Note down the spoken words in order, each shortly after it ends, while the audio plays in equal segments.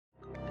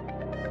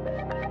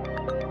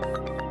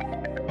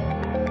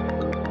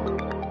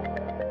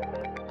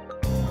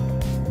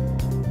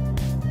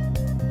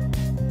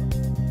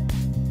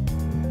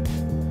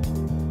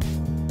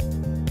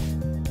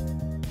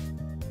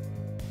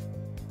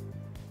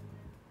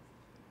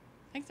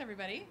Thanks,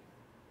 everybody.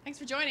 Thanks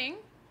for joining.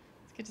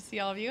 It's good to see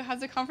all of you.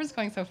 How's the conference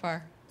going so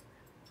far?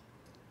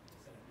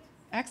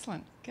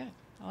 Excellent. Good.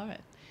 I love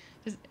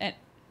it.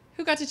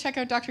 Who got to check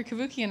out Dr.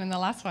 Cavoukian in the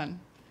last one?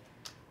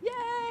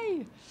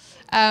 Yay!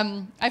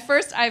 I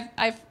first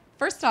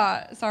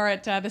saw her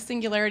at the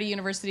Singularity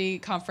University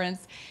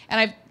conference, and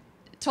I've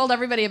told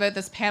everybody about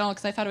this panel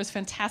because I thought it was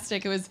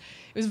fantastic. It was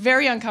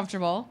very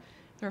uncomfortable.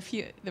 There were a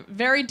few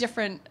very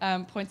different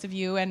points of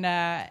view, and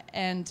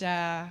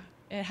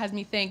it has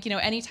me think.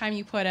 Anytime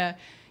you put a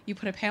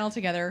panel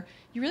together,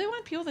 you really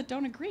want people that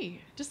don't agree.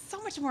 Just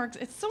so much more.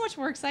 It's so much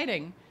more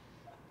exciting.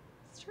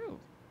 It's true.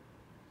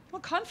 You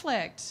want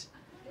conflict.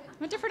 You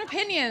want different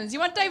opinions. You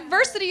want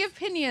diversity of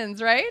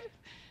opinions, right?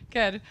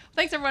 Good.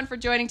 Thanks, everyone, for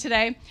joining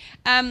today.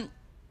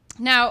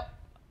 Now,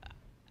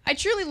 I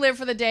truly live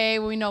for the day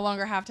when we no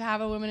longer have to have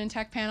a women in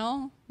tech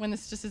panel, when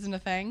this just isn't a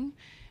thing,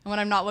 and when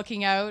I'm not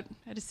looking out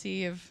at a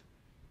sea of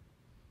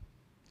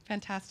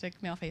fantastic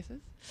male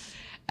faces.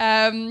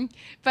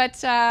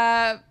 But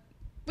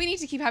we need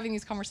to keep having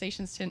these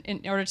conversations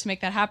in order to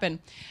make that happen.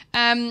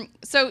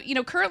 So,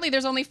 currently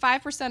there's only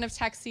 5% of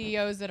tech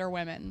CEOs that are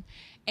women,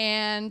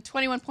 and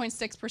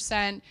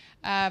 21.6%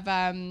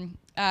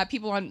 of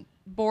people on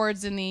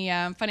boards in the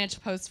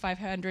Financial Post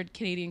 500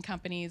 Canadian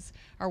companies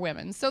are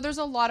women. So there's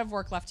a lot of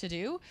work left to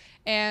do.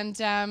 And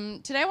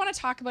today I want to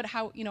talk about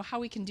how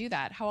we can do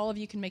that, how all of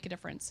you can make a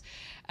difference.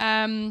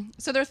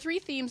 So there are 3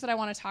 themes that I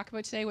want to talk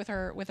about today with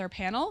our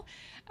panel.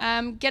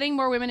 Getting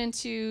more women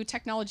into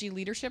technology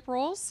leadership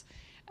roles,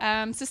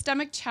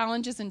 systemic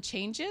challenges and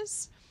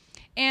changes,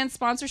 and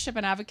sponsorship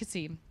and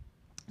advocacy.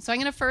 So I'm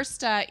going to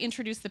first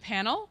introduce the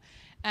panel,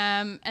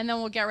 and then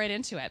we'll get right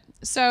into it.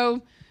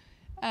 So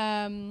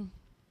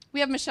we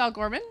have Michelle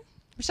Gorman.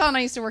 Michelle and I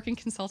used to work in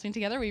consulting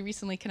together. We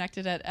recently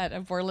connected at a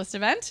board list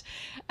event.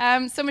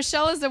 So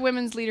Michelle is a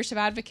women's leadership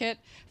advocate,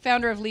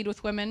 founder of Lead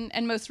with Women,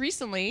 and most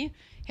recently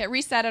hit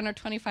reset on her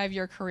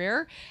 25-year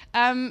career,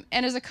 and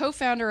is a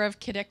co-founder of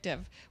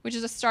Kiddictive, which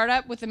is a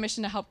startup with a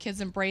mission to help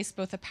kids embrace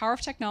both the power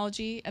of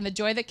technology and the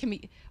joy that can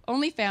be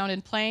only found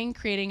in playing,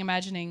 creating,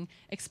 imagining,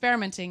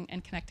 experimenting,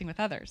 and connecting with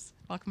others.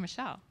 Welcome,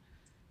 Michelle.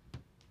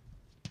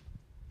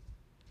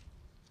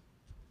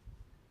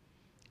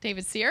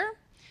 David Sear.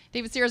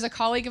 David Sear is a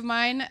colleague of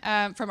mine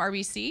from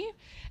RBC.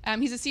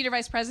 He's a senior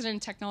vice president in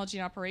technology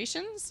and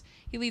operations.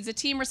 He leads a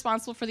team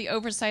responsible for the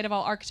oversight of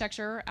all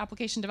architecture,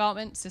 application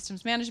development,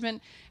 systems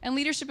management, and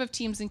leadership of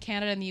teams in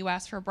Canada and the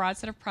US for a broad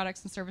set of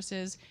products and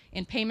services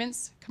in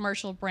payments,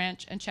 commercial,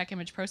 branch, and check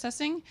image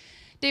processing.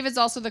 David's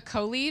also the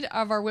co-lead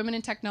of our Women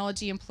in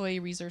Technology Employee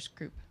Resource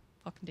Group.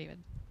 Welcome, David.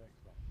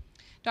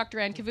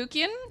 Dr. Ann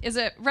Cavoukian is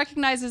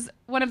recognized as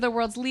one of the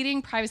world's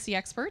leading privacy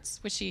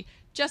experts, which she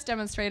just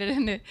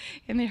demonstrated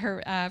in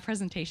her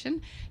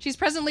presentation. She's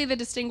presently the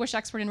distinguished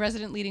expert in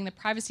resident leading the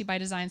Privacy by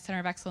Design Center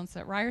of Excellence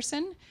at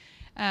Ryerson.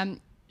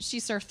 She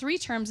served 3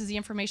 terms as the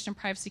Information and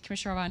Privacy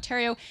Commissioner of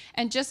Ontario,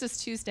 and just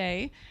this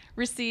Tuesday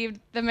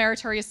received the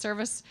Meritorious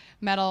Service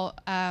Medal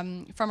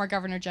from our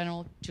Governor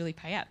General, Julie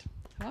Payette.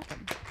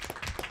 Welcome.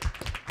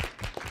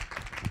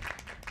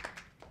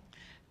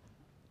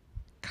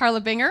 Carla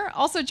Binger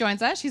also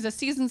joins us. She's a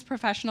seasoned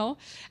professional,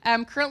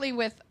 currently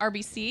with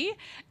RBC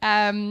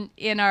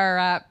in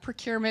our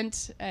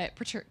procurement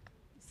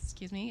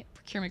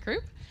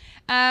group.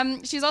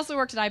 She's also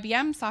worked at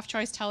IBM,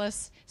 Softchoice,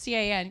 TELUS,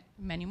 CAA, and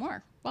many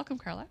more. Welcome,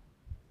 Carla.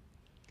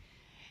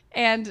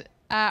 And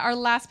our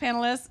last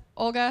panelist,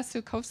 Olga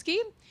Sukovski.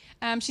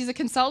 She's a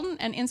consultant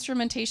and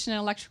instrumentation and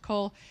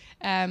electrical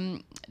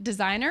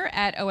designer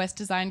at OS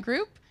Design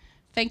Group.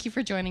 Thank you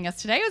for joining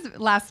us today. It was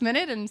last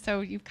minute, and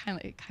so you've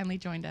kindly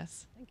joined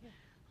us. Thank you.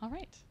 All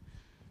right.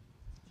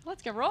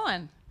 Let's get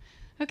rolling.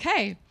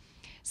 Okay.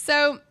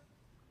 So,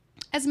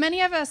 as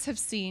many of us have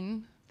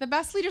seen, the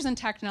best leaders in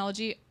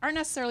technology aren't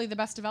necessarily the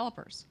best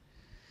developers.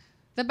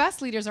 The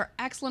best leaders are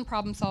excellent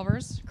problem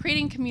solvers,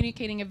 creating and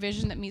communicating a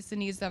vision that meets the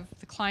needs of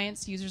the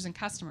clients, users, and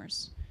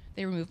customers.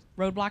 They remove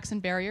roadblocks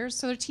and barriers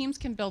so their teams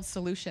can build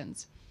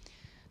solutions.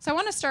 So I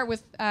want to start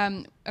with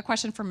a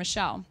question for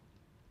Michelle.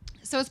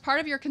 So as part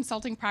of your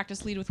consulting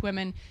practice, Lead with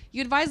Women,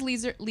 you advise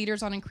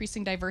leaders on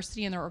increasing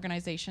diversity in their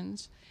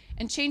organizations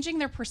and changing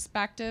their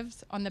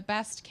perspectives on the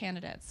best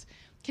candidates.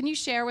 Can you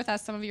share with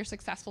us some of your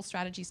successful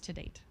strategies to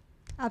date?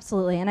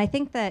 Absolutely, and I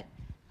think that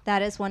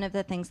is one of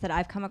the things that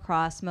I've come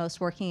across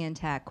most working in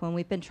tech, when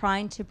we've been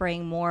trying to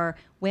bring more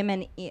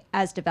women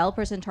as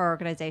developers into our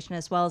organization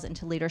as well as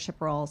into leadership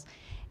roles.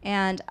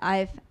 And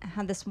I've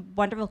had this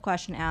wonderful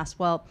question asked,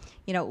 well,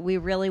 we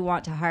really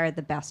want to hire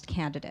the best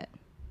candidate,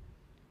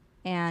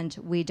 and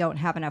we don't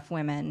have enough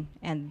women,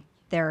 and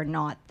they're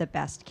not the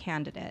best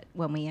candidate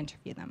when we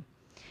interview them.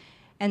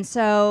 And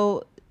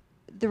so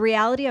the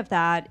reality of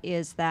that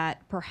is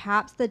that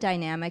perhaps the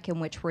dynamic in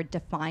which we're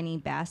defining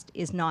best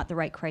is not the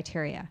right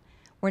criteria.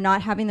 We're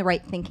not having the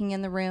right thinking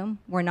in the room.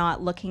 We're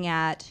not looking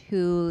at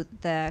who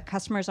the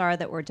customers are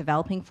that we're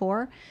developing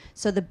for.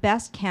 So the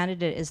best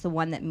candidate is the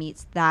one that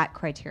meets that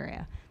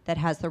criteria. that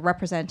has the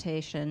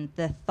representation,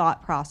 the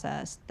thought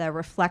process, the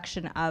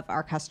reflection of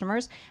our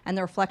customers, and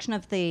the reflection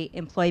of the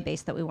employee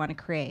base that we want to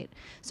create.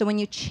 So when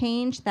you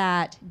change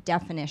that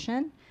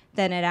definition,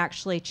 then it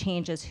actually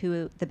changes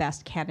who the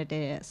best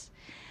candidate is.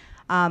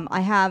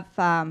 I have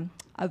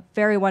a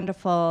very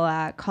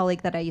wonderful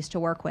colleague that I used to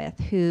work with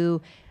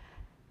who,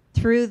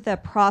 through the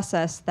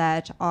process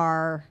that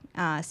our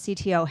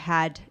CTO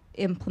had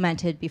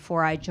implemented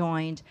before I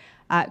joined,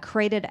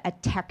 created a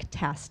tech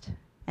test.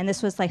 And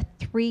this was like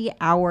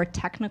 3-hour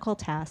technical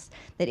test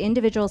that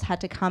individuals had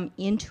to come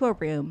into a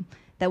room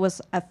that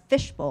was a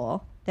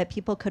fishbowl that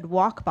people could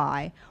walk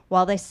by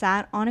while they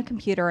sat on a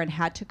computer and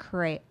had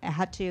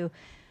to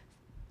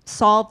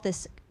solve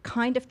this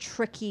kind of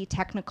tricky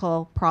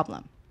technical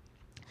problem.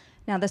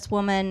 Now, this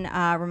woman,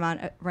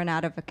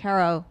 Renata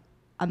Vaccaro,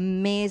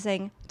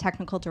 amazing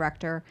technical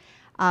director,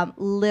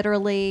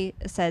 literally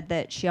said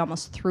that she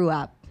almost threw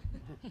up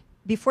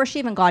before she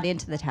even got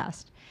into the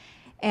test.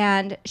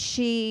 And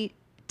she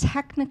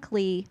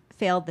technically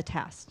failed the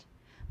test.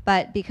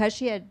 But because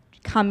she had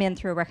come in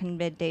through a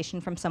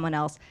recommendation from someone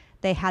else,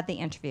 they had the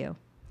interview.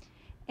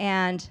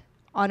 And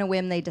on a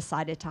whim, they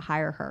decided to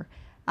hire her.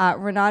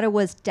 Renata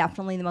was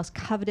definitely the most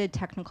coveted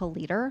technical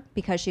leader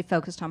because she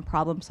focused on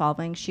problem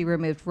solving. She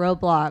removed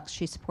roadblocks.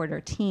 She supported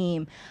her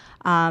team.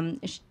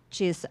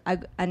 She's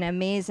an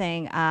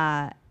amazing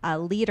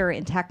leader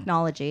in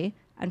technology.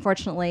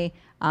 Unfortunately,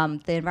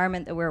 the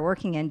environment that we were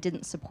working in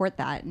didn't support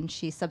that, and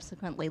she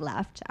subsequently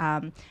left,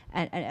 and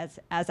as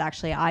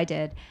actually I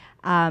did.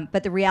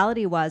 But the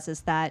reality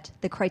is that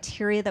the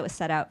criteria that was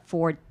set out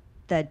for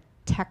the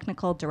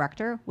technical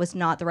director was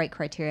not the right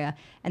criteria,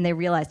 and they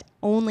realized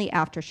only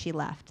after she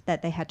left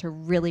that they had to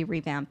really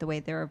revamp the way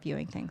they were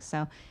viewing things.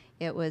 So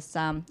it was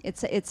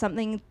it's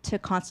something to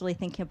constantly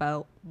think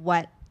about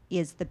what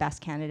is the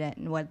best candidate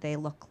and what they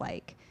look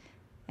like,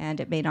 and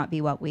it may not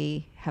be what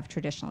we have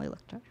traditionally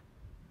looked at.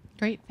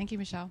 Great, thank you,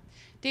 Michelle.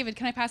 David,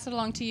 can I pass it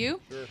along to you?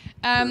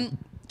 Sure.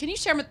 Can you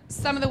share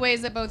some of the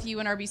ways that both you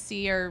and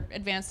RBC are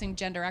advancing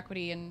gender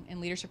equity in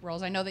leadership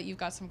roles? I know that you've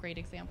got some great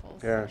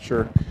examples. Yeah,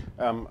 sure.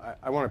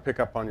 I want to pick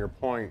up on your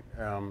point.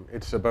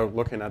 It's about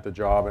looking at the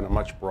job in a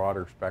much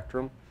broader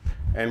spectrum.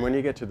 And when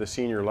you get to the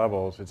senior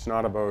levels, it's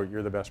not about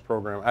you're the best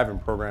program. I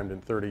haven't programmed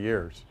in 30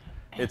 years.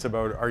 It's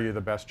about are you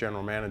the best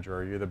general manager,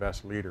 are you the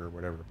best leader, or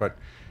whatever. But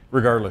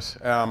regardless,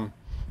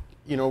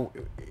 you know,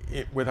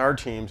 with our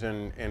teams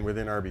and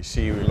within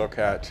RBC, we look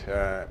at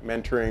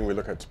mentoring, we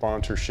look at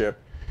sponsorship,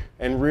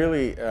 and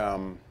really,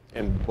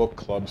 in book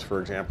clubs, for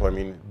example. I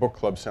mean, book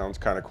club sounds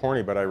kind of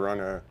corny, but I run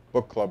a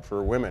book club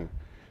for women.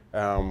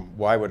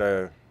 Why would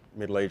a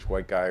middle-aged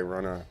white guy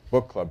run a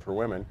book club for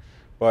women?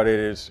 But it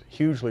is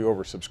hugely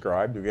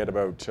oversubscribed. We get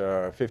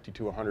about 50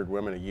 to 100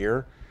 women a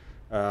year.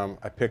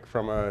 I pick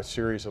from a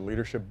series of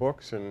leadership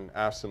books and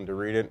ask them to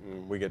read it,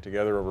 and we get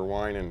together over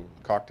wine and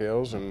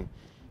cocktails, and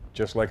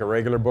just like a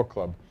regular book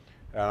club.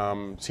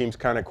 Seems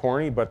kind of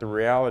corny, but the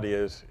reality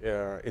is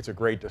it's a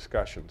great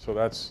discussion. So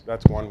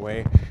that's one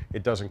way.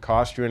 It doesn't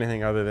cost you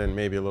anything other than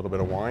maybe a little bit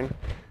of wine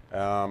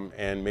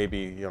and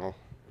maybe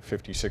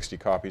 50, 60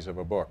 copies of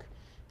a book.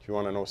 If you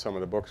want to know some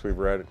of the books we've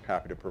read,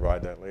 happy to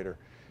provide that later.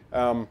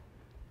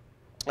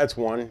 That's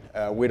one.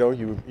 Widow,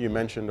 you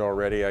mentioned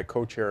already. I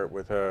co-chair it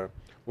with a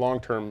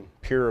long-term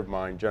peer of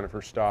mine,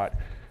 Jennifer Stott,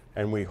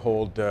 and we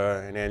hold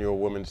an annual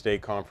Women's Day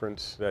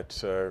conference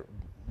that's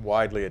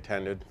widely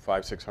attended,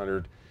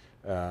 500-600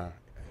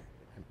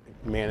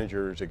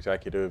 managers,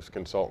 executives,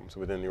 consultants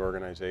within the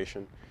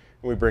organization.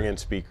 And we bring in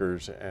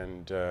speakers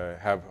and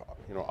have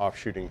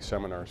offshooting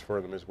seminars for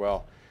them as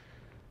well.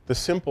 The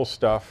simple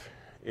stuff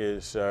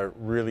is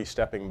really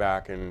stepping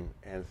back and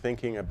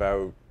thinking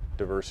about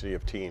diversity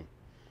of team.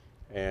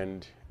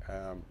 And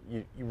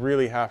you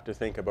really have to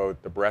think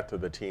about the breadth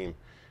of the team.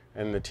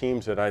 And the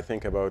teams that I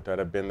think about that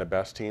have been the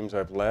best teams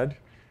I've led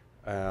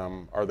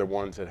are the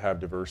ones that have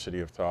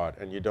diversity of thought.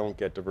 And you don't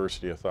get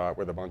diversity of thought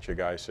with a bunch of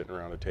guys sitting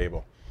around a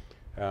table.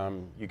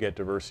 You get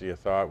diversity of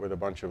thought with a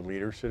bunch of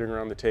leaders sitting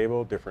around the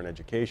table, different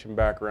education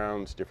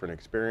backgrounds, different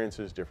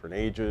experiences, different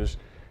ages,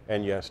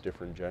 and yes,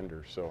 different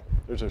genders. So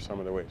those are some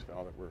of the ways,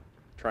 Val, that we're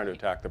trying to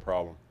attack the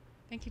problem.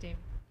 Thank you, David.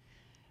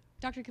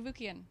 Dr.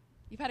 Cavoukian,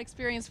 you've had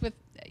experience with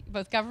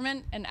both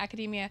government and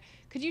academia.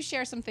 Could you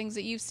share some things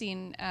that you've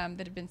seen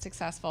that have been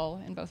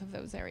successful in both of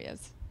those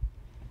areas?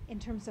 In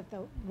terms of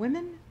the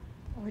women,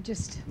 or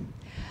just,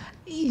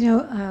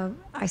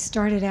 I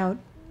started out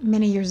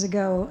many years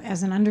ago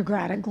as an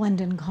undergrad at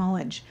Glendon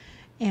College,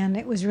 and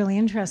it was really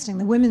interesting.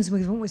 The women's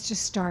movement was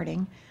just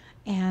starting,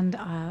 and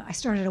I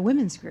started a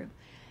women's group,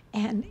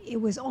 and it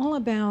was all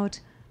about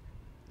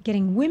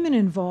getting women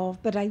involved,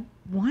 but I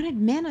wanted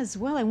men as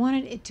well. I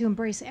wanted it to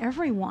embrace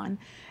everyone.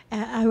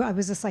 I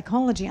was a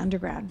psychology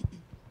undergrad,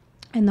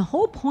 and the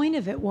whole point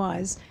of it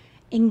was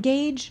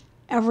engage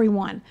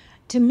everyone.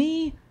 To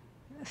me,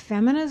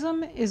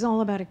 feminism is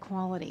all about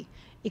equality,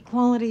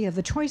 equality of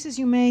the choices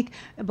you make,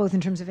 both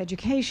in terms of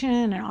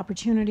education and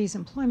opportunities,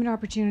 employment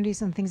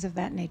opportunities, and things of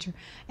that nature.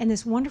 And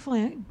this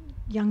wonderful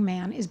young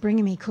man is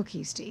bringing me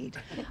cookies to eat.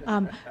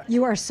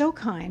 You are so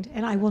kind,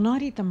 and I will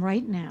not eat them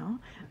right now,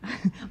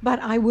 but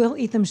I will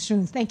eat them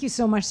soon. Thank you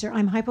so much, sir.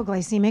 I'm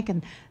hypoglycemic,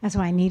 and that's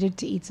why I needed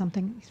to eat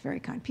something. He's very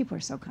kind. People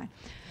are so kind.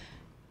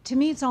 To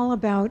me, it's all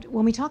about,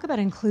 when we talk about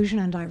inclusion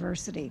and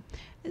diversity,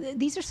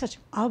 these are such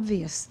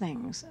obvious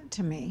things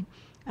to me.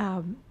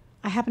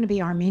 I happen to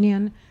be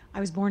Armenian. I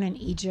was born in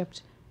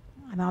Egypt.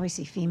 I'm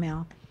obviously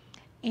female.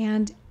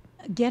 And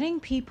getting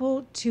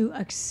people to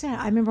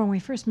accept, I remember when we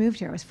first moved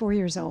here, I was 4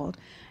 years old,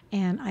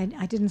 and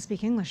I didn't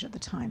speak English at the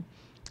time.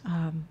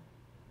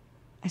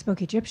 I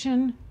spoke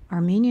Egyptian,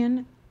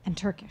 Armenian, and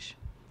Turkish.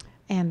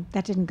 And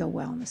that didn't go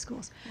well in the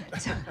schools.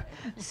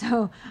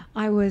 So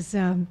I was,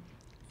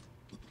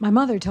 my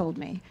mother told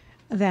me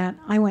that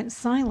I went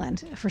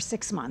silent for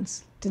 6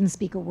 months, didn't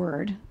speak a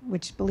word,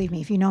 which, believe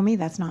me, if you know me,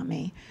 that's not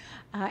me.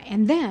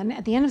 And then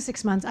at the end of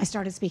 6 months, I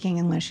started speaking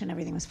English and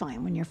everything was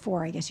fine. When you're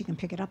 4, I guess you can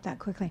pick it up that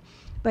quickly.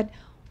 But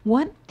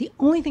the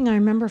only thing I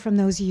remember from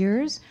those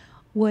years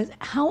was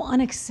how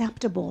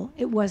unacceptable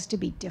it was to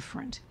be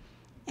different.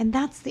 And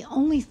that's the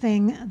only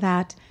thing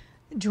that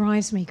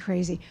drives me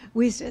crazy.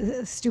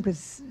 A stupid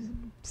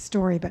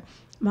story, but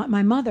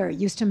my mother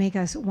used to make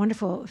us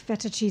wonderful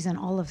feta cheese and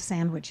olive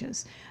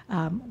sandwiches,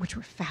 which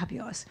were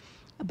fabulous.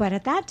 But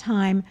at that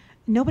time,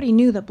 nobody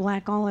knew that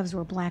black olives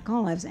were black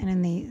olives. And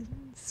in the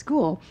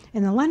school,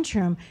 in the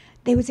lunchroom,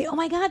 they would say, "Oh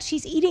my God,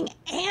 she's eating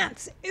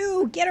ants.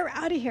 Ew, get her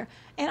out of here."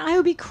 And I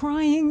would be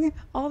crying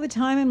all the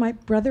time. And my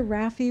brother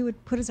Rafi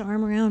would put his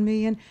arm around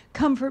me and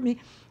comfort me.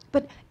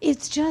 But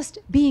it's just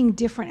being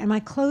different. And my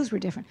clothes were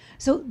different.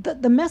 So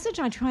the message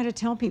I try to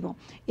tell people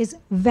is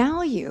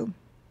value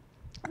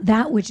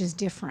that which is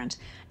different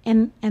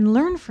and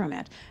learn from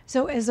it.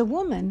 So as a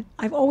woman,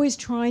 I've always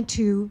tried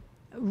to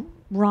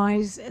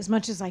rise as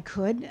much as I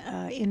could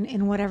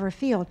in whatever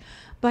field.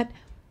 But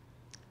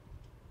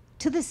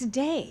to this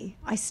day,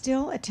 I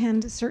still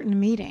attend certain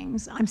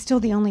meetings. I'm still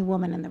the only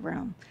woman in the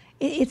room.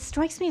 It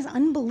strikes me as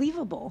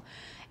unbelievable.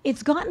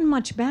 It's gotten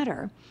much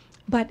better,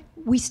 but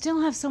we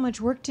still have so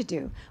much work to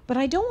do. But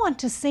I don't want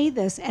to say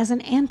this as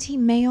an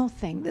anti-male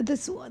thing.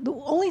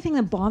 The only thing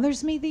that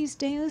bothers me these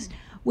days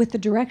with the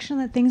direction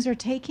that things are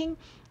taking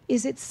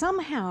is it's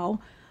somehow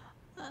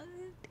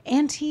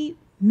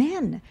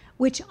anti-men,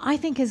 which I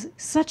think is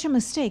such a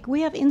mistake.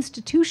 We have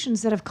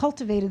institutions that have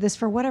cultivated this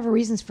for whatever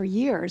reasons for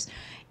years.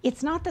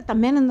 It's not that the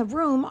men in the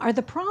room are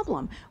the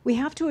problem. We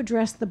have to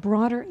address the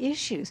broader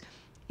issues.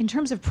 In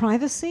terms of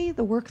privacy,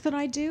 the work that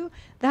I do,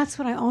 that's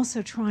what I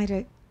also try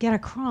to get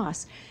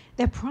across.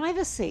 That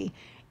privacy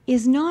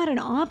is not an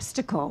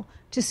obstacle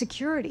to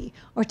security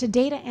or to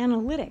data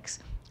analytics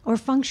or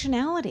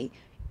functionality.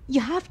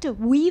 You have to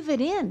weave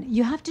it in.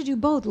 You have to do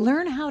both.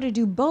 Learn how to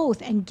do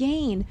both and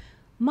gain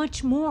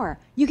much more.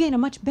 You gain a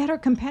much better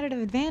competitive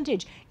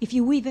advantage if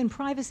you weave in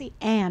privacy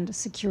and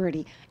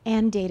security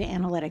and data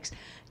analytics.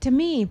 To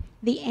me,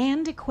 the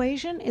and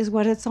equation is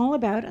what it's all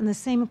about, and the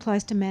same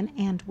applies to men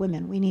and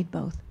women. We need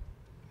both.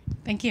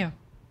 Thank you.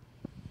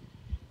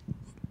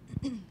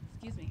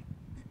 Excuse me.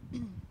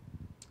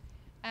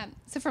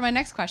 So for my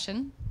next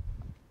question,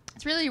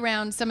 it's really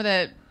around some of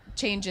the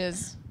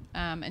changes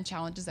and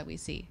challenges that we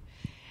see.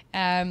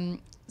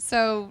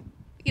 So,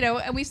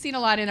 and we've seen a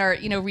lot in our,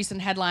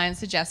 recent headlines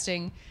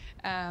suggesting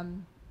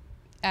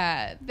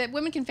that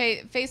women can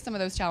face some of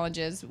those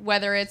challenges,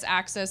 whether it's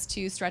access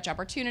to stretch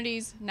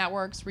opportunities,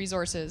 networks,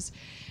 resources.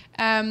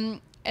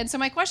 And so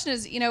my question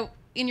is,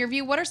 in your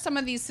view, what are some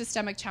of these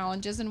systemic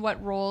challenges and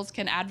what roles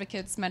can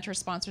advocates, mentors,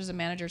 sponsors, and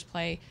managers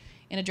play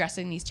in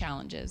addressing these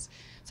challenges?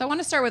 So I want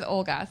to start with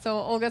Olga. So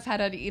Olga's had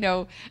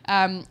a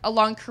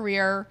long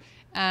career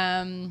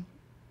in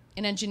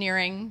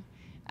engineering,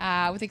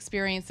 with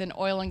experience in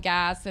oil and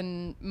gas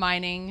and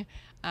mining.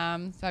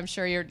 So I'm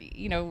sure you're,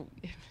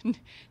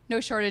 no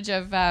shortage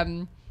of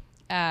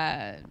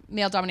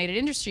male-dominated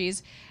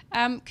industries.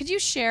 Could you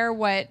share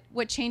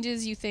what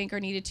changes you think are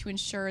needed to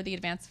ensure the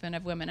advancement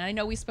of women? And I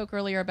know we spoke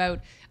earlier about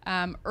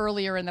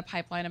earlier in the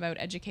pipeline about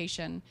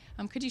education.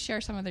 Could you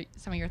share some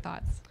of your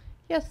thoughts?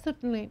 Yes,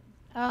 certainly.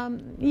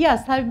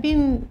 Yes, I've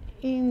been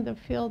in the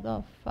field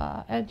of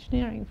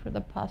engineering for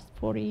the past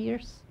 40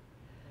 years.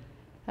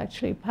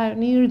 Actually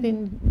pioneered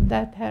in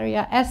that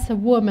area as a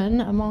woman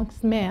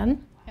amongst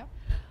men. Yep.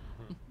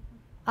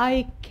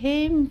 I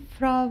came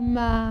from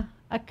a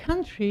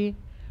country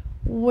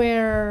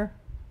where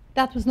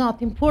that was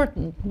not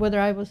important, whether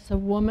I was a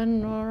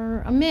woman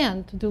or a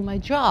man to do my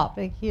job.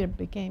 Here it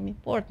became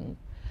important.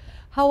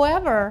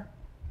 However,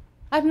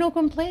 I have no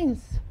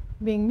complaints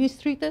being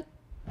mistreated,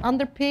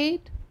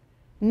 underpaid,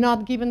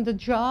 not given the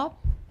job.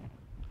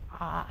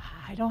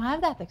 I don't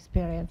have that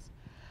experience.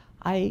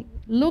 I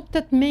looked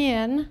at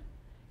men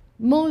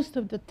most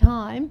of the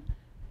time,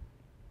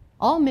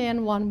 all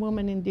men, one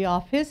woman in the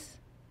office.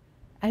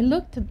 I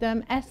looked at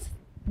them as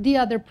the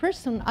other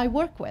person I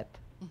work with.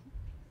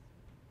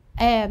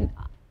 And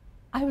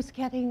I was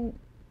getting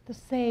the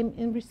same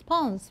in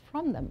response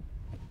from them.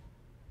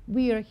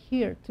 we are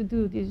here to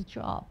do this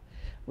job,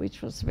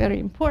 which was very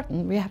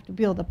important. We have to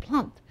build a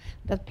plant.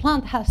 That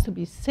plant has to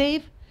be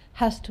safe,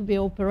 has to be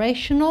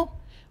operational.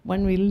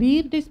 When we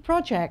leave this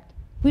project,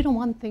 we don't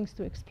want things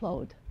to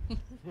explode.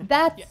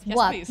 That's yes,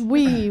 what please.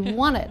 we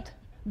wanted.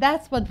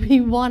 That's what we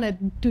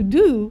wanted to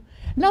do,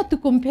 not to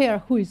compare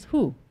who is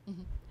who.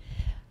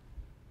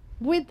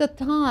 With the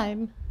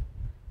time,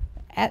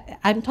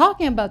 I'm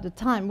talking about the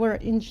time where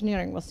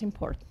engineering was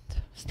important.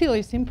 Still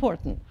is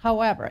important.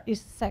 However,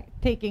 it's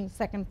taking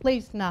second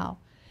place now,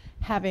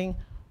 having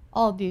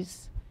all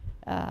this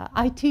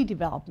IT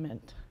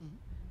development,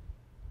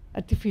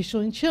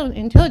 artificial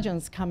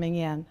intelligence coming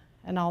in,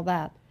 and all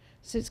that.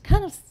 So it's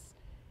kind of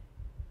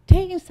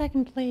taking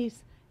second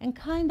place, and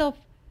kind of,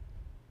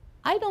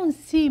 I don't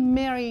see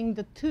marrying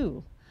the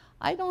two.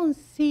 I don't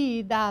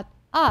see that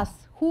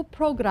us who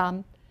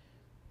programmed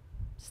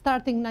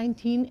starting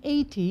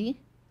 1980,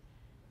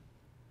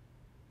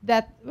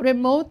 that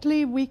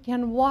remotely we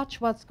can watch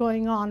what's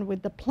going on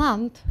with the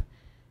plant,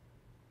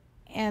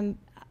 and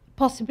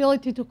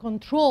possibility to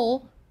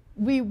control,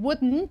 we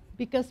wouldn't,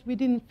 because we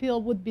didn't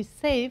feel would be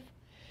safe.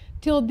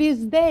 Till this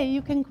day,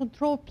 you can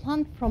control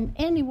plant from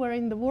anywhere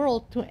in the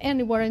world to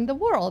anywhere in the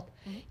world,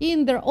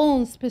 in their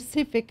own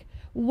specific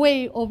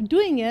way of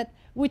doing it,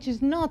 which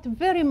is not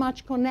very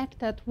much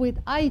connected with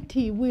IT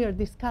we are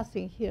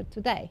discussing here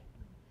today.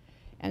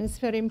 And it's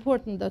very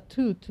important, the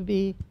two, to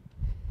be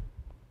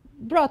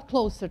brought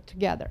closer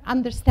together,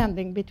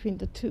 understanding between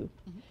the two.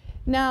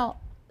 Now,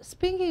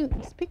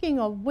 speaking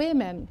of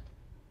women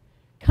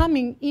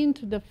coming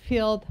into the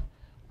field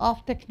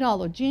of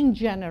technology in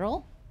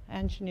general,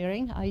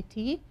 engineering,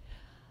 IT,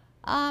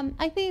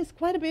 I think it's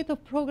quite a bit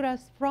of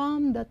progress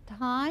from the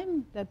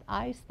time that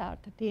I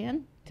started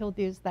in till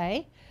this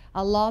day.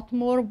 A lot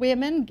more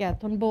women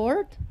get on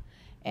board,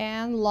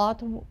 and a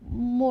lot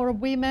more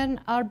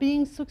women are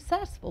being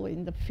successful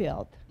in the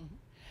field.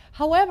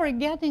 However,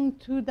 getting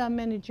to the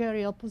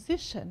managerial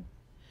position,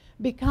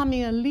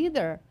 becoming a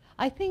leader,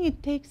 I think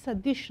it takes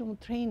additional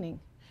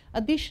training,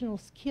 additional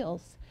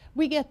skills.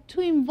 We get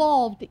too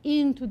involved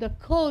into the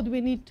code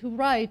we need to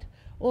write,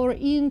 or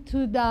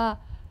into the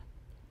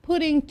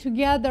putting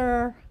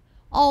together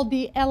all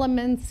the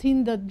elements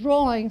in the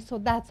drawing, so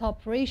that's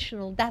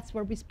operational. That's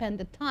where we spend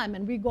the time,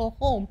 and we go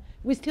home,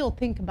 we still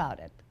think about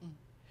it.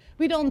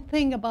 We don't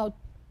think about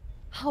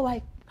how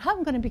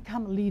I'm going to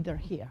become a leader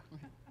here.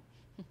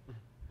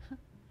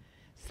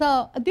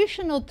 So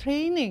additional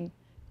training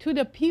to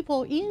the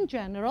people in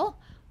general.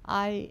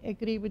 I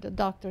agree with the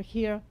doctor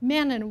here,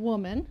 men and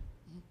women,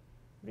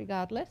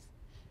 regardless.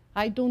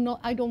 I don't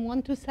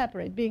want to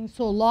separate, being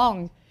so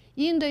long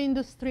in the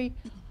industry.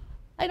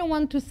 I don't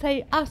want to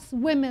say us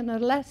women are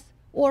less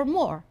or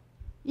more.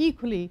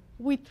 Equally,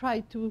 we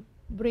try to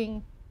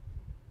bring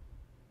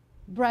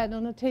bread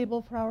on the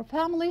table for our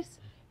families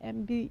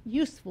and be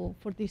useful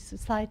for this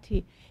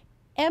society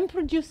and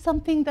produce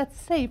something that's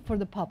safe for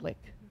the public.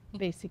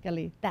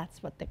 Basically,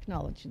 that's what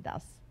technology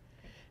does.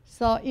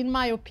 So in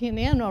my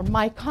opinion, or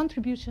my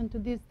contribution to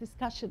this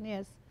discussion,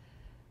 is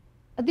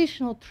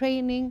additional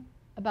training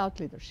about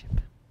leadership.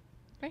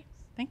 Great,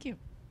 thank you.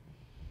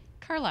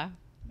 Carla,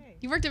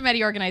 you worked at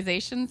many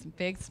organizations,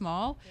 big,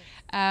 small.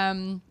 Yes.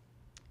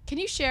 Can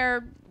you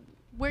share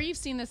where you've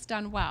seen this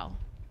done well?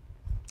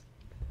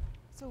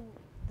 So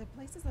the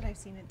places that I've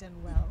seen it done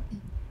well,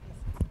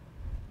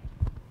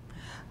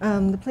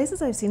 the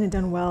places I've seen it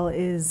done well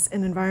is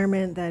an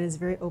environment that is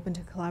very open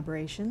to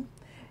collaboration.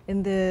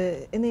 In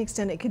the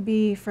extent it could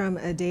be from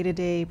a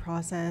day-to-day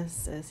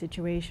process, a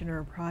situation, or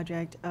a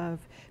project of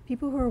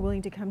people who are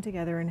willing to come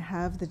together and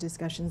have the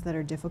discussions that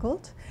are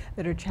difficult,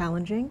 that are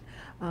challenging,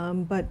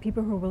 but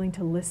people who are willing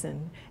to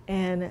listen.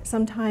 And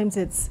sometimes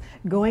it's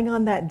going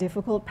on that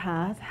difficult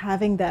path,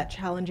 having that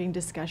challenging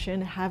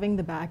discussion, having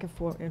the back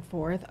and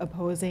forth,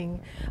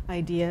 opposing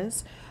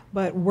ideas,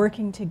 but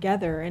working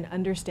together and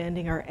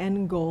understanding our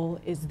end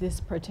goal is this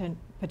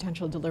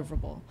potential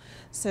deliverable.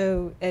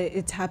 So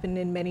it's happened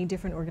in many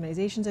different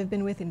organizations I've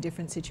been with in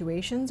different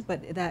situations,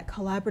 but that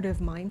collaborative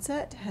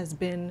mindset has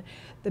been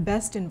the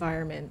best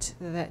environment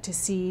to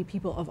see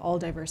people of all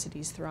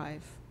diversities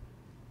thrive.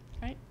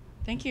 Right,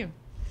 thank you.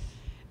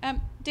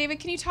 David,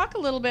 can you talk a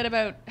little bit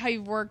about how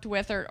you've worked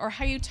with or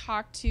how you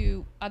talk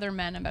to other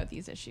men about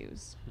these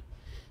issues?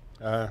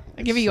 I'm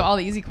giving you all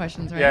the easy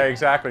questions, right? Yeah,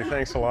 exactly.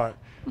 Thanks a lot.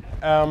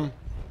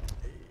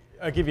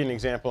 I'll give you an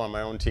example on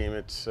my own team.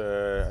 It's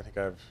I think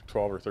I have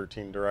 12 or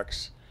 13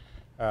 directs.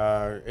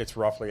 It's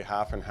roughly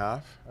half and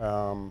half.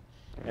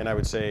 And I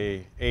would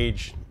say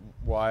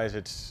age-wise,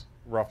 it's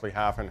roughly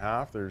half and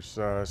half. There's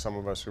some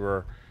of us who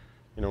are,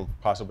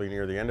 possibly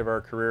near the end of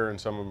our career, and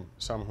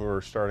some who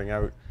are starting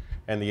out,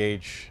 and the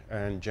age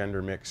and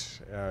gender mix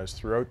is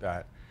throughout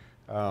that.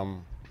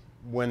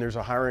 When there's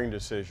a hiring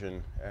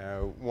decision,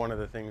 one of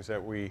the things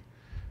that we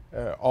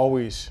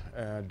always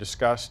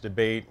discuss,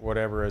 debate,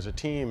 whatever, as a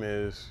team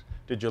is,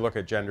 did you look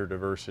at gender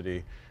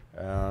diversity?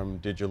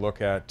 Did you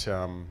look at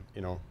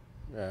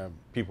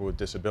people with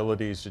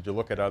disabilities? Did you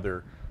look at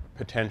other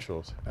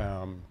potentials?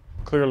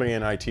 Clearly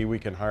in IT we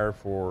can hire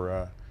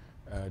for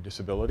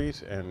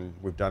disabilities, and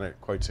we've done it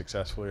quite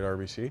successfully at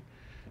RBC.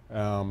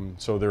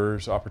 So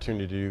there's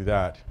opportunity to do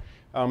that.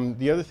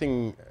 The other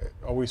thing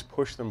I always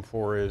push them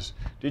for is,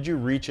 did you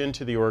reach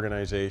into the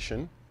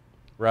organization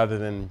rather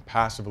than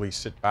passively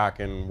sit back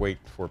and wait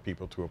for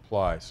people to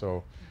apply?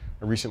 So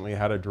I recently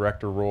had a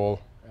director role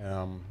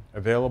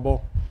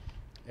available,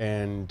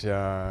 and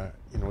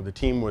the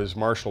team was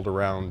marshaled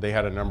around. They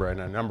had a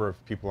number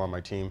of people on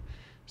my team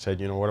said,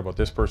 what about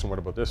this person, what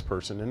about this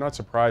person? And not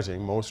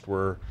surprising, most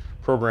were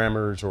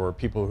programmers or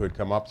people who had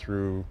come up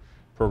through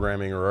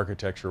programming or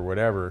architecture or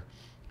whatever.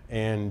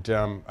 And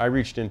I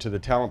reached into the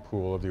talent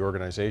pool of the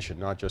organization,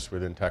 not just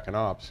within tech and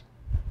ops.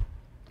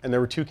 And there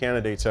were 2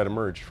 candidates that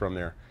emerged from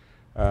there.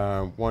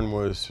 One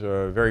was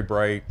very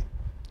bright,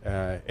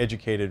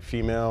 educated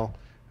female,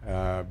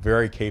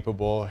 very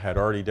capable, had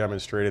already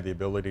demonstrated the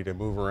ability to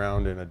move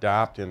around and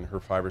adapt in her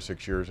 5 or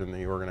 6 years in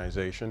the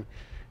organization.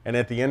 And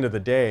at the end of the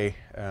day,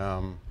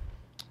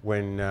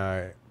 when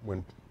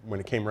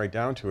it came right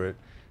down to it,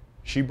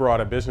 she brought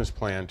a business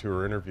plan to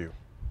her interview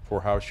for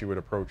how she would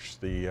approach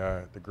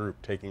the group,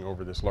 taking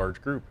over this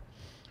large group.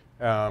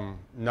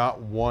 Not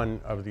one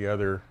of the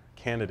other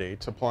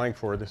candidates applying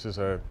for this is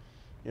a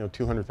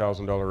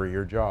 $200,000 a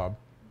year job.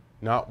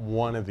 Not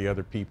one of the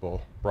other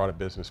people brought a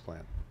business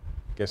plan.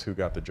 Guess who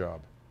got the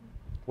job?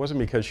 It wasn't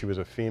because she was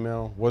a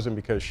female, wasn't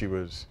because she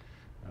was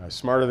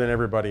smarter than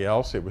everybody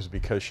else, it was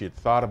because she had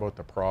thought about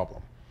the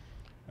problem.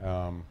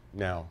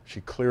 Now,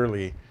 she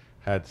clearly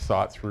had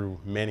thought through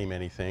many,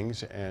 many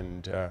things,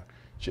 and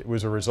it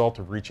was a result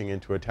of reaching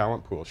into a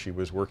talent pool. She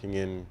was working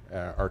in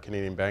our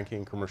Canadian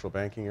banking, commercial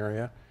banking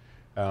area.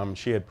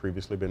 She had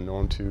previously been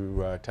known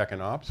to tech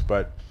and ops,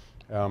 but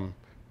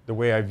the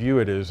way I view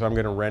it is I'm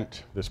going to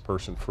rent this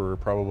person for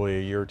probably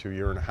a year to a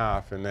year and a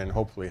half, and then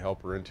hopefully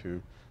help her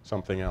into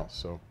something else.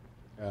 So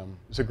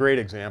it's a great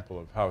example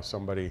of how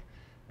somebody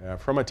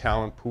from a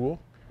talent pool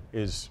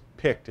is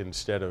picked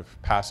instead of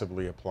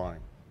passively applying.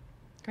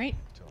 Great,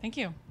 thank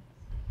you.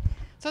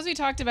 So as we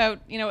talked about,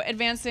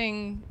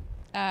 advancing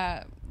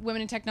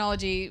women in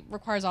technology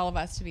requires all of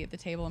us to be at the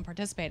table and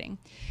participating.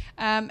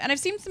 And I've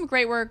seen some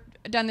great work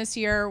done this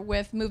year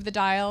with Move the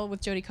Dial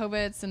with Jody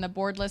Kovitz and the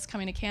board list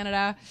coming to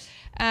Canada,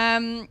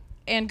 and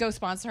go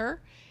sponsor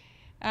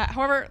her.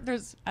 However,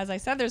 as I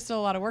said, there's still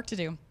a lot of work to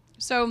do.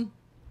 So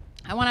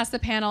I want to ask the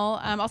panel,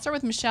 I'll start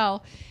with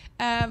Michelle.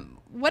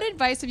 What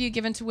advice have you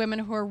given to women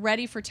who are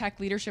ready for tech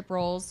leadership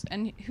roles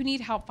and who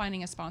need help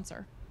finding a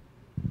sponsor?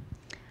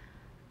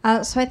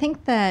 So I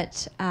think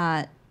that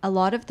a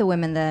lot of the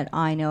women that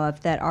I know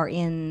of that are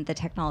in the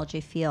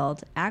technology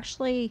field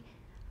actually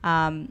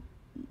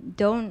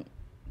don't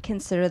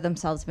consider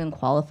themselves being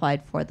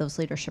qualified for those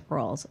leadership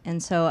roles.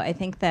 And so I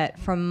think that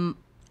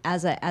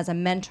as a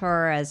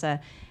mentor, as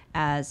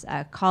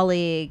a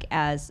colleague,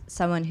 as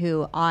someone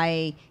who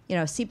I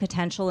see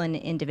potential in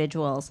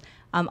individuals,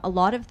 a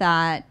lot of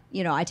that,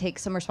 I take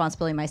some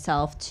responsibility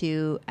myself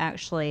to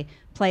actually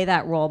play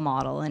that role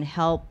model and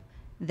help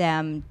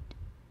them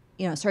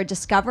sort of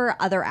discover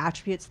other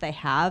attributes they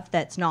have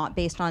that's not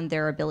based on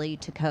their ability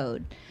to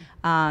code.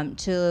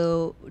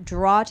 To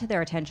draw to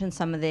their attention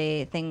some of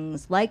the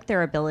things like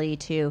their ability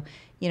to,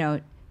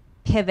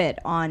 pivot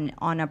on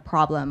a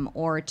problem,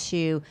 or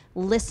to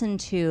listen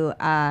to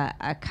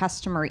a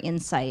customer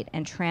insight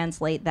and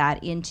translate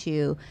that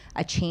into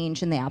a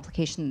change in the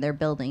application that they're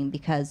building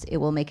because it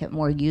will make it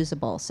more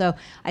usable. So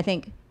I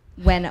think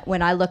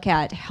when I look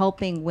at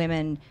helping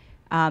women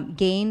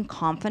gain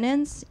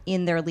confidence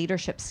in their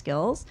leadership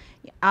skills,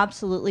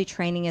 absolutely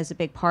training is a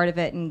big part of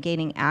it and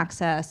gaining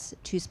access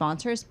to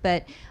sponsors,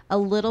 but a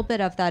little bit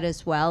of that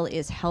as well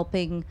is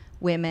helping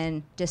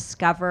women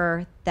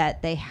discover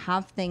that they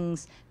have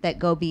things that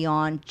go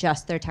beyond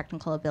just their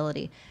technical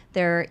ability.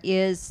 There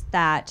is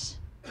that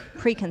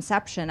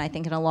preconception, I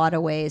think, in a lot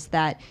of ways,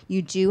 that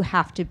you do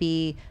have to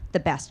be the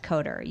best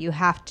coder. You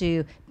have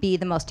to be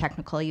the most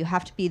technical. You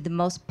have to be the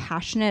most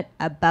passionate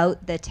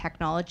about the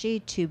technology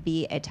to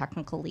be a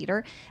technical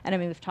leader. And I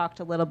mean, we've talked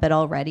a little bit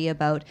already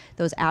about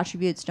those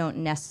attributes don't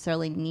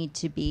necessarily need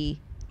to be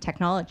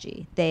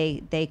technology.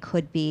 They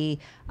could be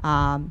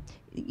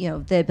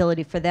the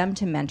ability for them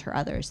to mentor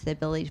others, the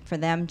ability for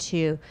them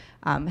to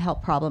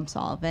help problem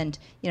solve. And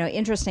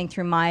interesting,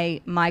 through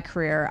my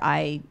career,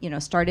 I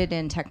started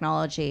in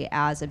technology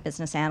as a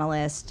business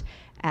analyst,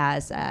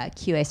 as a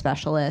QA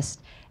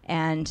specialist,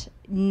 and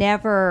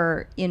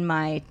never in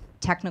my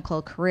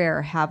technical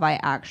career have I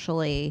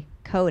actually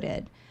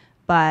coded,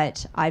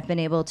 but I've been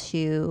able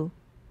to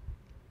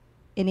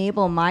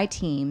enable my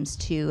teams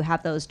to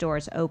have those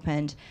doors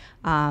opened.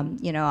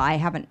 I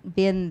haven't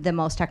been the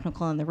most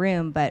technical in the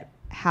room, but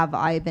have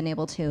I been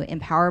able to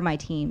empower my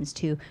teams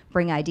to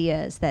bring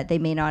ideas that they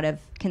may not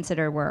have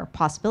considered were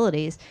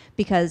possibilities,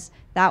 because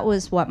that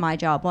was what my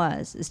job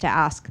was, is to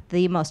ask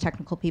the most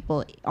technical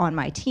people on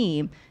my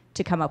team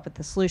to come up with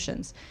the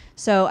solutions.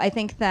 So I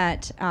think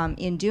that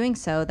in doing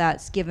so,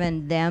 that's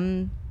given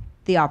them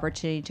the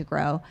opportunity to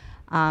grow.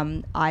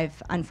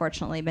 I've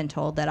unfortunately been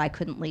told that I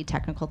couldn't lead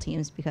technical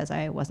teams because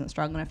I wasn't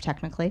strong enough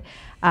technically.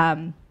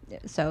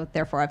 So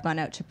therefore, I've gone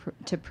out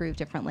to prove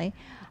differently.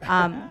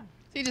 So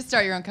you just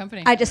start your own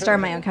company. I just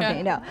started my own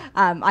company. Yeah.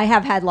 No, I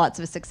have had lots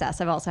of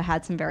success. I've also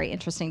had some very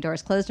interesting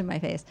doors closed in my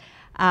face.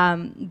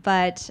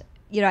 But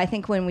I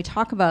think when we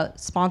talk about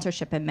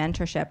sponsorship and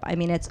mentorship, I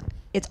mean, it's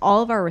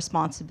all of our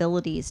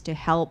responsibilities to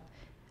help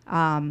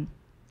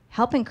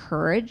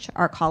encourage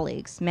our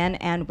colleagues, men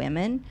and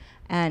women,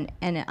 and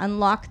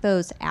unlock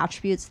those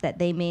attributes that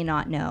they may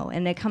not know.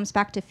 And it comes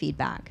back to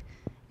feedback,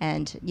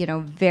 and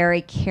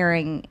very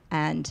caring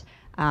and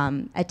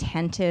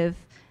attentive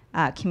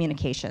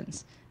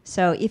communications.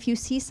 So if you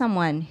see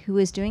someone who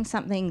is doing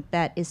something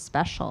that is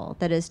special,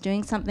 that is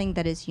doing something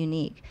that is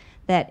unique,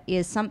 that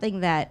is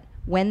something that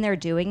when they're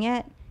doing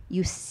it,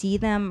 you see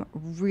them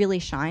really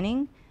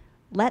shining,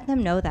 let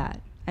them know that.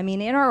 I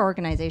mean, in our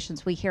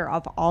organizations, we hear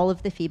of all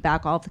of the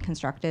feedback, all of the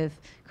constructive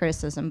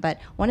criticism,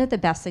 but one of the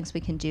best things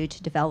we can do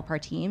to develop our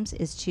teams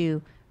is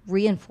to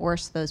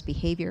reinforce those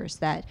behaviors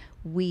that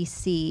we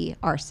see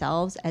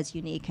ourselves as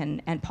unique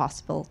and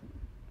possible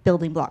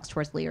building blocks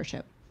towards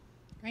leadership.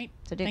 Great.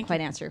 So I didn't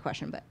quite answer your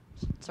question, but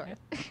sorry.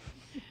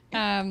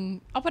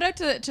 I'll put out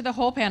to the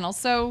whole panel.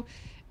 So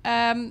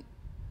whoever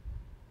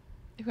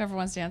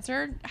wants to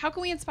answer, how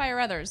can we inspire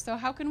others? So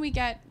how can we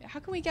get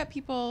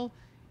people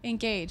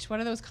engaged? What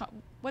do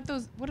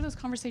those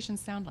conversations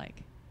sound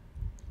like?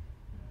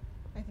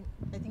 I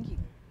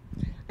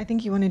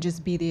think you want to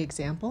just be the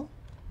example,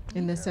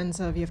 in the sense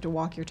of you have to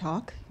walk your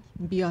talk,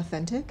 be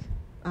authentic.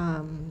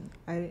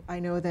 I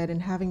know that in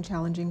having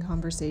challenging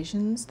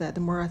conversations, that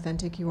the more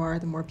authentic you are,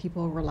 the more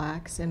people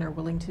relax and are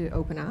willing to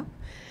open up.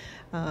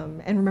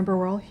 And remember,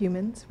 we're all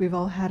humans. We've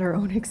all had our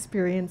own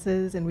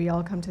experiences, and we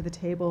all come to the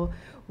table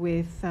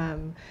with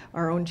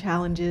our own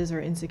challenges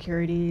or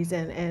insecurities,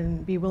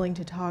 and be willing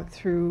to talk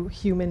through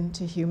human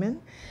to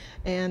human.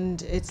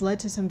 And it's led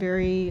to some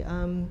very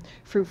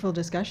fruitful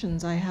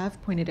discussions. I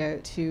have pointed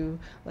out to,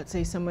 let's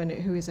say, someone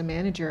who is a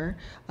manager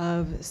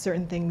of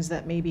certain things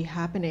that may be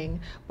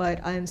happening,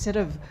 but instead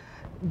of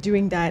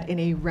doing that in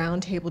a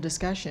roundtable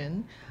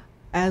discussion,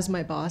 as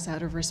my boss,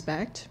 out of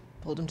respect,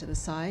 pulled him to the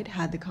side,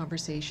 had the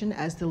conversation,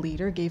 as the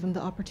leader, gave him the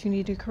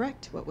opportunity to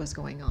correct what was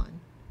going on,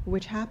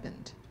 which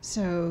happened.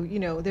 So,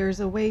 there's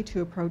a way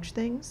to approach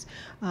things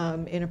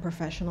in a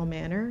professional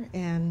manner,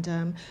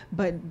 and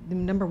but the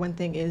number one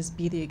thing is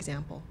be the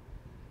example.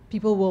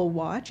 People will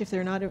watch. If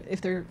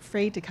they're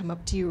afraid to come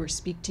up to you or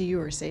speak to you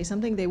or say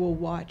something, they will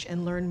watch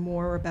and learn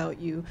more about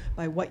you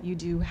by what you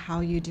do, how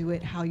you do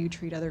it, how you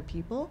treat other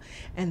people,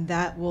 and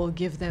that will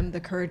give them the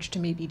courage to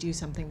maybe do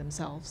something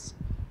themselves.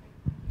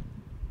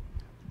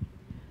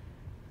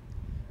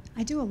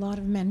 I do a lot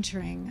of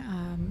mentoring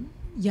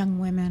young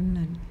women,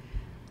 and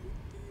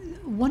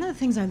one of the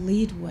things I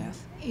lead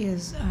with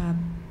is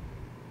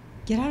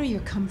get out of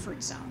your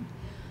comfort zone.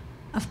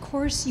 Of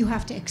course, you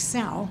have to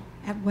excel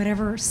at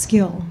whatever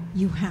skill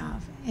you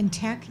have. In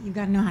tech, you've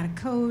got to know how to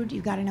code,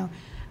 you've got to know,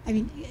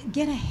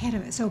 get ahead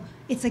of it. So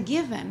it's a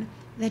given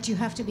that you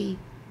have to be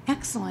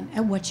excellent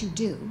at what you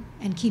do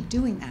and keep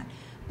doing that.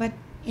 But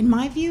in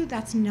my view,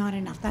 that's not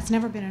enough. That's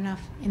never been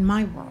enough in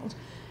my world.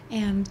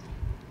 And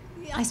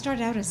I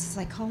started out as a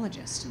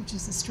psychologist, which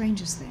is the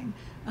strangest thing.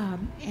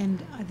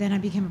 And then I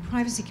became a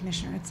privacy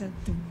commissioner.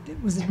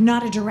 It was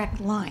not a direct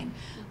line.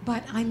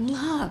 But I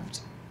loved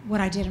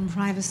what I did in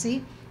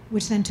privacy,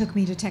 which then took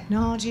me to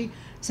technology.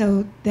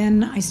 So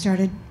then I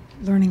started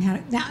learning how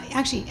to, now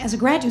actually as a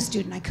graduate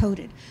student I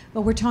coded,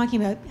 but we're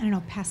talking about,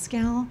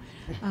 Pascal,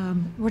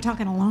 we're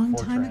talking a long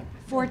time,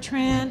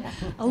 Fortran,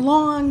 a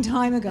long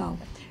time ago.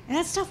 And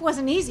that stuff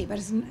wasn't easy, but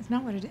it's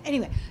not what it is.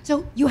 Anyway,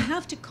 so you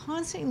have to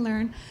constantly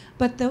learn,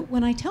 but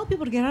when I tell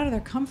people to get out of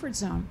their comfort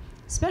zone,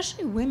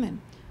 especially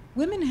women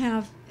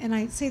have, and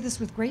I say this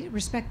with great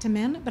respect to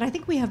men, but I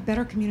think we have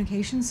better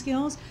communication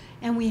skills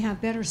and we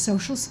have better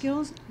social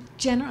skills.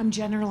 I'm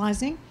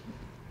generalizing.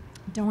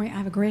 Don't worry, I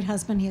have a great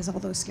husband, he has all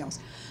those skills.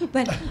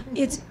 But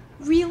it's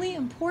really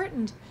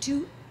important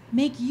to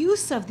make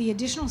use of the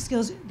additional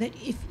skills that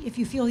if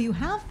you feel you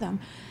have them.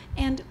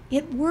 And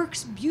it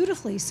works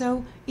beautifully.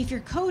 So if you're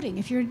coding,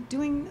 if you're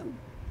doing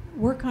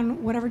work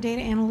on whatever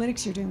data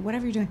analytics you're doing,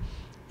 whatever you're doing,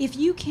 if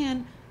you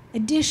can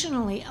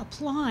additionally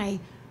apply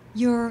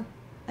your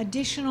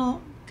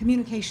additional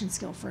communication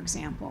skill, for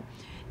example,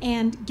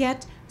 and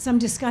get some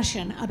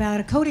discussion about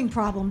a coding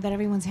problem that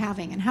everyone's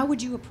having and how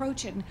would you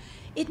approach it, and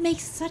it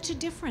makes such a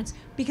difference,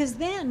 because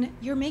then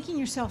you're making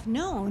yourself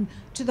known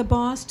to the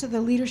boss, to the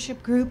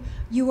leadership group.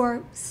 You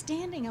are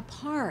standing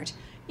apart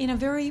in a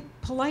very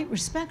polite,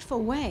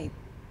 respectful way.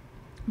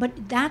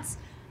 But that's,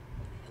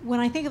 when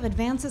I think of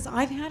advances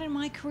I've had in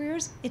my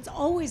careers, it's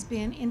always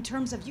been in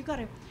terms of you got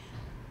to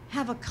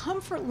have a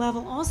comfort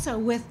level also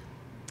with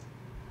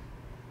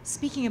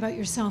speaking about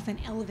yourself and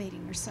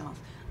elevating yourself.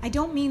 I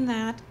don't mean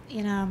that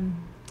in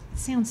it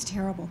sounds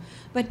terrible,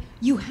 but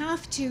you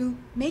have to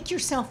make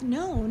yourself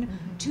known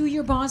to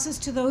your bosses,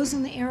 to those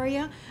in the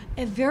area,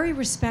 very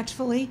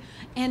respectfully,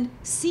 and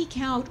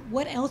seek out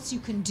what else you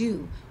can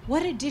do.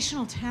 What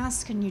additional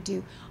tasks can you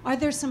do? Are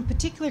there some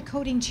particular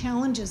coding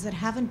challenges that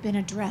haven't been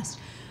addressed?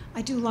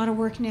 I do a lot of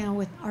work now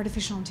with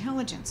artificial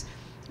intelligence.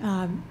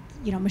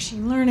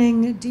 machine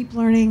learning, deep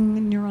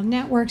learning, neural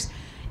networks.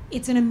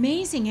 It's an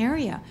amazing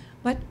area.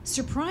 But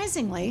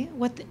surprisingly,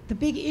 what the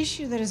big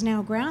issue that is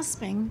now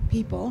grasping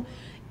people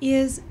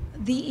is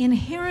the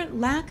inherent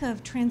lack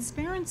of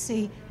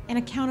transparency and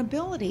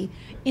accountability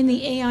in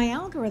the AI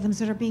algorithms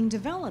that are being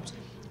developed,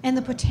 and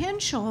the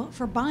potential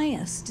for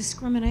bias,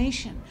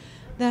 discrimination.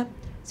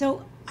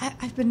 So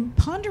I've been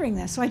pondering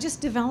this. So I just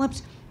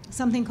developed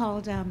something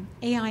called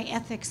AI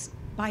Ethics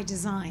by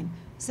Design,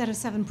 a set of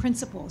 7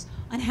 principles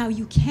on how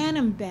you can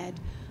embed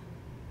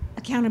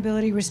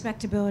accountability,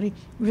 respectability,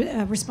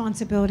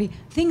 responsibility,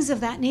 things of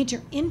that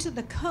nature into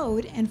the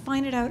code and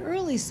find it out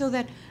early so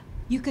that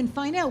you can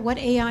find out what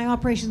AI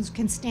operations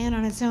can stand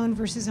on its own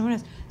versus someone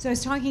else. So I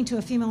was talking to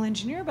a female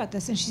engineer about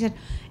this, and she said, it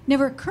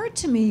never occurred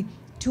to me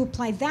to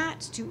apply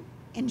that to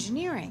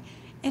engineering.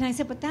 And I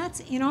said, but that's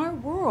in our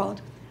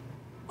world,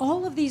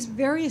 all of these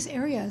various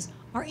areas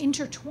are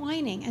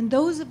intertwining, and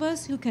those of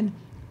us who can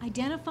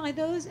identify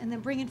those and then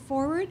bring it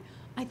forward,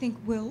 I think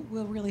will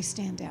really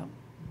stand out.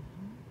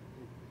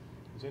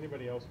 Is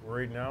anybody else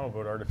worried now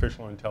about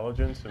artificial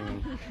intelligence?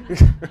 And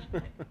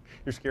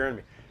you're scaring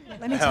me.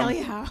 Let me tell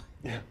you how.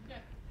 Yeah.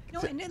 No,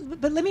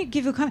 but let me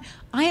give you a comment.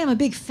 I am a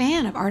big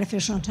fan of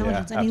artificial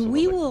intelligence. Yeah, I mean,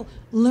 we absolutely. will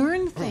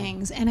learn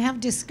things and have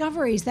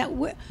discoveries that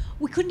we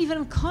couldn't even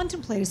have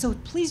contemplated. So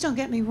please don't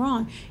get me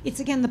wrong. It's,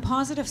 again, the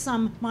positive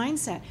sum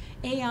mindset.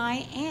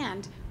 AI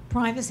and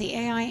privacy,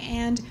 AI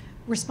and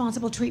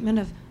responsible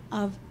treatment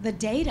of the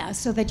data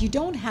so that you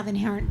don't have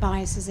inherent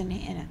biases in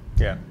it.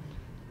 Yeah.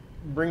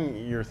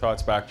 Bring your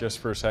thoughts back just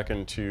for a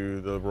second to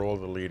the role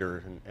of the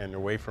leader and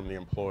away from the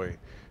employee.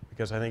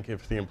 Because I think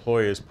if the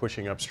employee is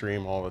pushing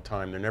upstream all the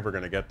time, they're never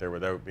going to get there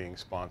without being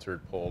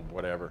sponsored, pulled,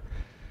 whatever.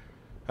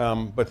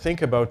 But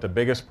think about the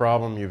biggest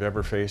problem you've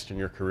ever faced in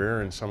your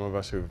career, and some of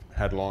us who've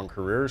had long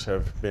careers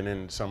have been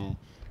in some,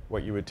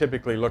 what you would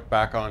typically look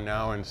back on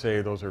now and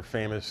say those are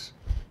famous,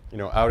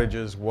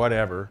 outages,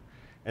 whatever.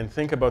 And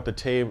think about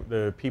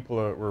the people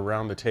that were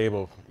around the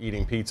table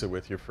eating pizza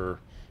with you for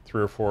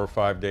 3 or 4 or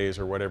 5 days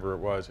or whatever it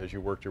was as you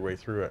worked your way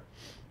through it.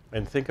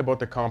 And think about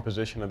the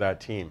composition of that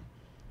team.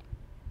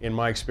 In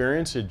my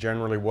experience, it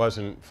generally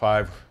wasn't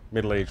 5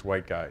 middle-aged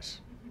white guys.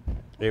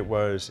 It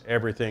was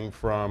everything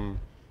from,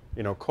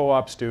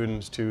 co-op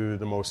students to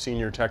the most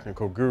senior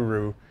technical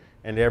guru,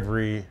 and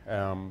every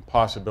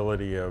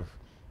possibility of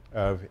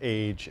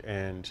age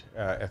and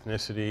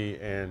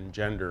ethnicity and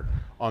gender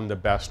on the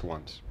best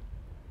ones.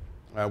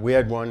 We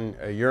had one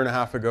a year and a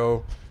half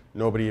ago,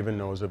 nobody even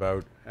knows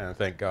about,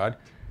 thank God.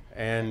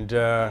 And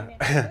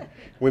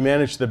we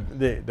managed,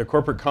 the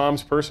corporate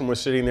comms person was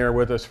sitting there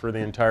with us for the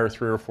entire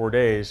 3 or 4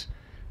 days,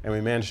 and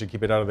we managed to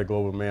keep it out of the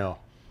Globe and Mail,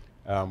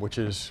 which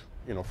is,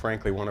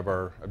 frankly, one of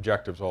our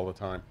objectives all the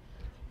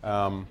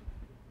time.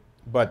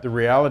 But the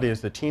reality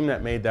is the team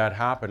that made that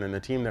happen and the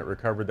team that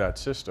recovered that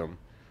system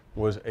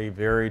was a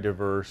very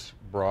diverse,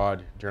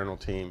 broad, general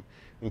team,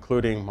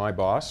 including my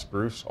boss,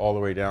 Bruce, all the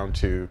way down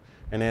to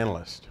an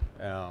analyst.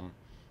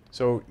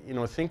 So,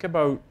 think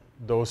about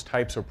those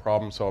types of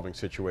problem-solving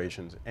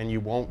situations, and you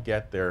won't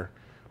get there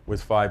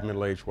with 5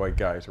 middle-aged white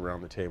guys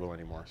around the table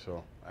anymore.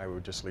 So I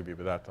would just leave you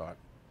with that thought.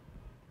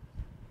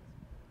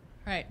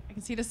 All right, I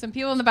can see there's some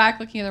people in the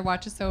back looking at their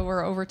watches, so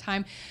we're over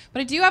time.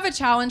 But I do have a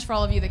challenge for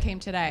all of you that came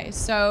today.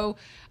 So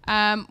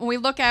when we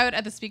look out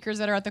at the speakers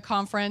that are at the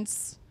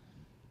conference,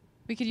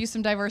 we could use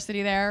some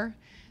diversity there.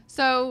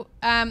 So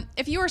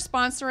if you are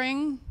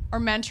sponsoring or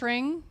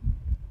mentoring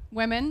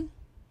women,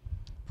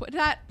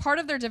 that part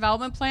of their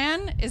development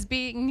plan is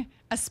being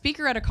a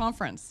speaker at a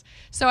conference.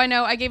 So I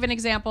know I gave an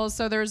example.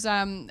 So there's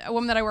a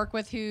woman that I work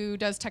with who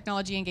does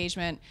technology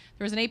engagement.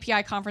 There was an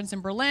API conference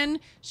in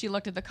Berlin. She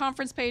looked at the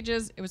conference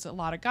pages. It was a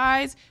lot of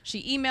guys.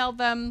 She emailed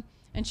them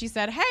and she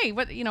said, "Hey,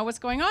 what's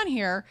going on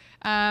here?"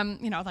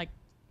 Like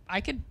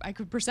I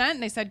could present.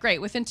 And they said, "Great."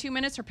 Within 2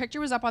 minutes, her picture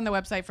was up on the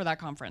website for that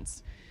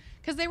conference.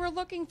 Because they were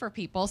looking for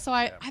people. So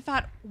I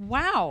thought,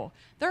 wow,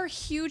 there are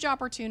huge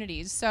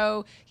opportunities.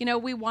 So,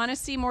 we want to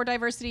see more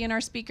diversity in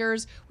our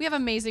speakers. We have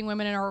amazing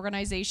women in our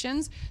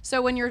organizations.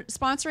 So when you're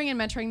sponsoring and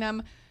mentoring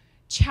them,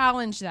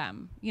 challenge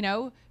them,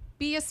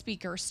 be a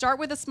speaker. Start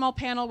with a small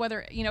panel,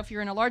 whether, if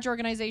you're in a large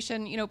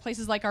organization,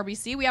 places like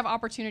RBC, we have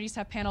opportunities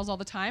to have panels all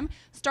the time.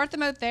 Start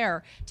them out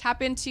there.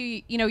 Tap into,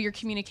 your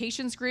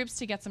communications groups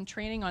to get some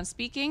training on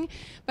speaking.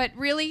 But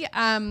really,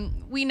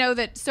 we know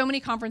that so many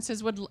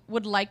conferences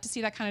would like to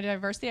see that kind of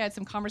diversity. I had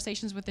some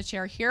conversations with the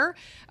chair here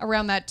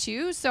around that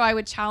too. So I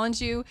would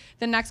challenge you,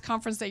 the next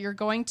conference that you're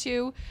going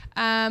to,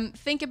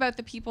 think about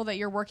the people that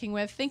you're working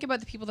with, think about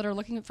the people that are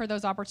looking for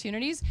those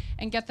opportunities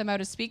and get them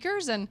out as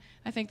speakers. And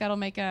I think that'll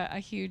make a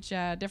huge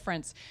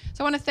difference.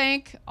 So I want to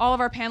thank all of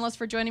our panelists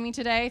for joining me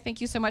today.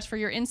 Thank you so much for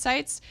your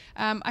insights.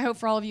 I hope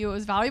for all of you it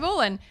was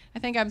valuable, and I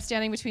think I'm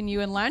standing between you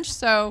and lunch,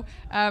 so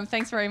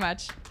thanks very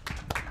much.